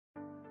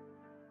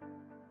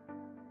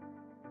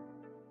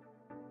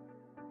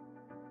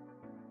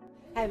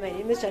Hi, my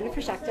name is Jennifer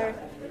Schechter,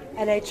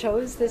 and I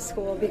chose this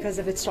school because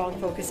of its strong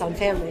focus on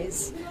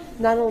families.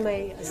 Not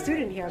only a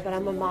student here, but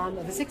I'm a mom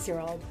of a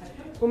 6-year-old.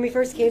 When we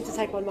first came to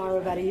Taekwondo Maru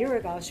about a year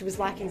ago, she was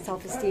lacking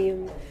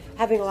self-esteem,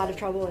 having a lot of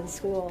trouble in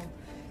school.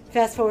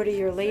 Fast forward a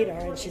year later,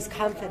 and she's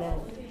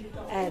confident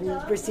and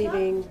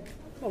receiving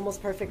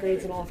almost perfect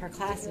grades in all of her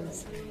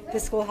classes.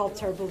 This school helped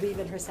her believe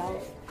in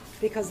herself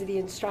because of the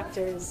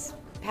instructors'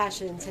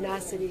 passion,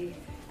 tenacity,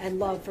 and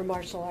love for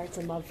martial arts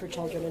and love for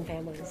children and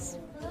families.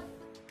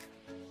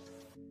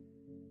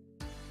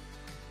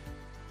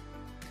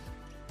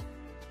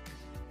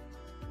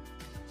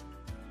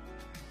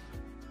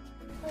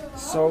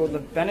 So the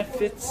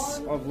benefits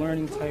of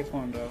learning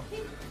Taekwondo.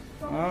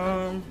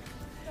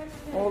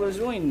 Well, there's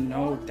really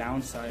no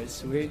downsides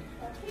to it.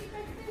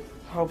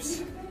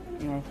 Helps,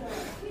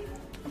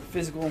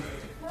 physical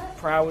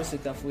prowess.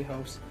 It definitely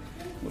helps.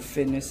 With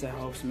fitness, it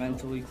helps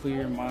mentally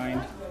clear your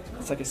mind.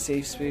 It's like a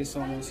safe space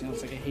almost.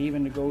 It's like a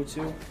haven to go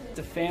to.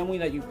 The family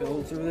that you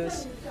build through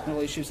this, the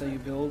relationships that you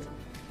build,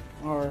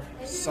 are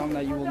some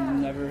that you will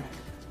never.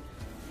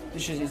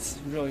 It's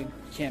really, you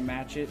can't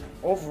match it.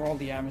 Overall,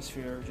 the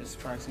atmosphere of just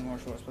practicing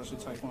martial arts, especially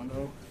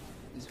Taekwondo,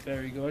 is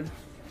very good.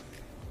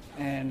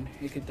 And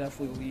it could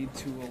definitely lead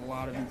to a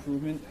lot of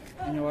improvement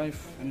in your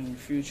life and in your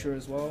future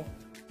as well.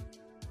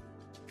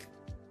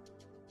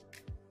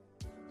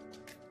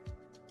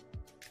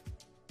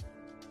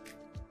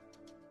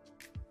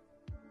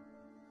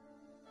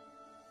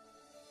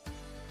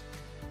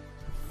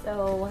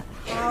 So,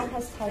 how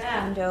has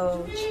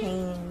Taekwondo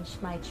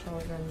changed my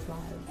children's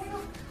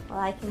lives? Well,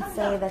 I can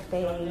say that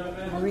they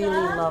really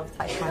love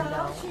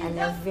Taekwondo, and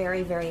they're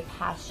very, very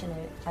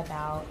passionate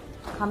about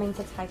coming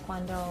to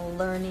Taekwondo,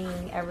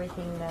 learning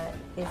everything that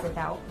is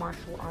about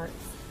martial arts.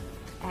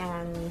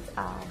 And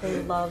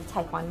they love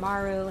Taekwondo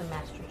Maru and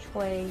Master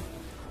Choi,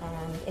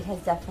 and it has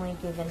definitely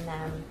given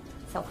them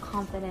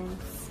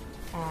self-confidence,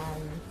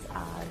 and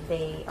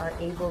they are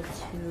able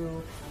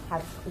to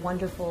have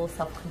wonderful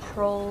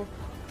self-control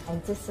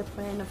and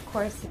discipline. Of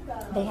course,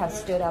 they have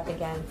stood up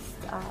against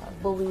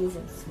bullies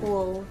in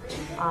school.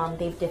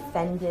 They've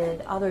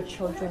defended other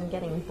children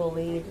getting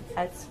bullied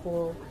at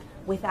school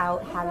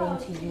without having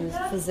to use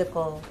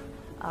physical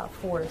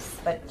force,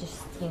 but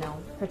just,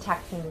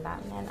 protecting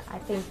them. And I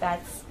think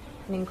that's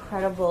an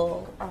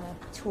incredible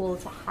tool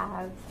to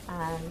have.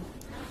 And,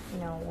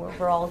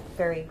 we're all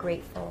very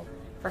grateful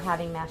for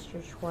having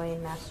Master Choi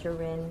and Master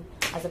Rin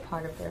as a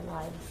part of their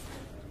lives.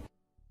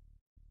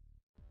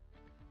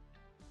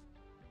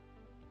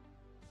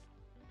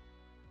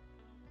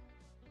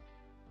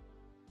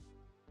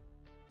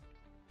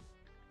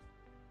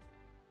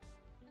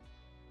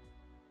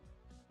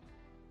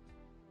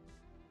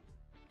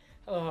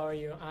 Hello, how are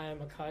you? I am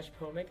Akash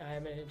Pomik. I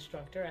am an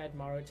instructor at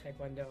Maru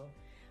Taekwondo.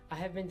 I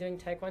have been doing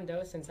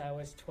Taekwondo since I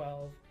was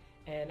 12,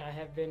 and I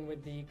have been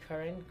with the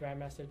current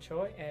Grandmaster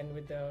Choi and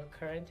with the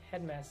current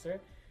headmaster,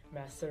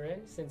 Master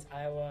Rin, since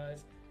I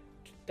was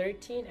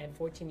 13 and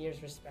 14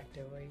 years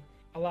respectively.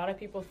 A lot of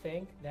people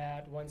think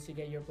that once you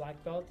get your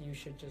black belt, you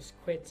should just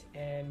quit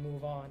and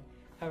move on.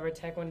 However,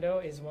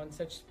 Taekwondo is one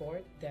such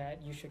sport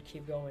that you should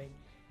keep going.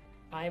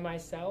 I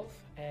myself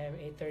am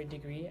a third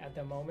degree at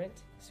the moment,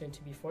 soon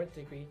to be fourth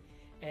degree,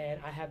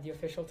 and I have the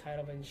official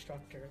title of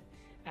instructor.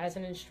 As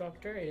an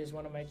instructor, it is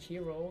one of my key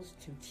roles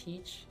to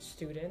teach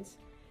students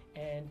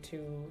and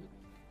to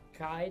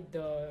guide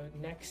the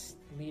next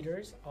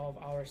leaders of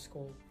our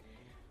school.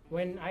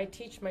 When I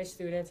teach my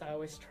students, I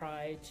always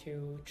try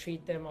to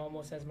treat them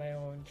almost as my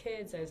own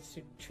kids, as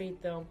to treat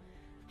them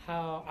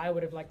how I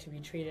would have liked to be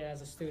treated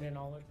as a student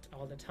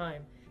all the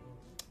time.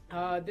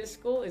 This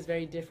school is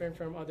very different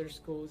from other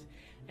schools,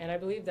 and I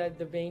believe that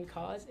the main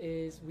cause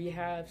is we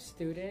have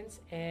students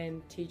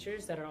and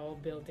teachers that are all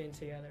built in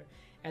together.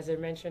 As I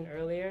mentioned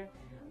earlier,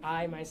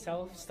 I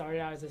myself started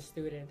out as a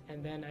student,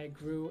 and then I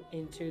grew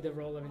into the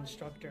role of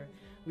instructor.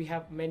 We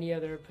have many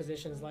other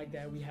positions like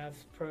that. We have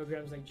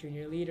programs like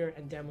junior leader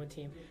and demo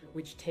team,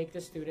 which take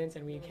the students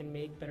and we can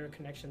make better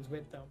connections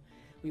with them.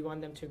 We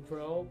want them to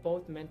grow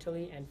both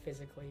mentally and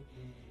physically.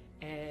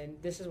 And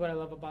this is what I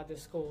love about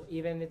this school.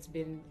 Even it's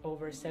been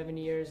over 7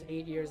 years,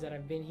 8 years that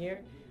I've been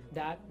here,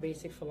 that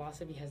basic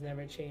philosophy has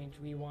never changed.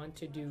 We want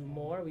to do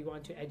more. We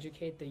want to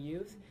educate the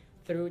youth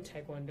through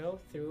Taekwondo,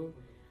 through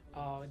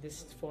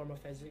this form of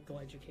physical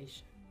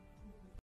education.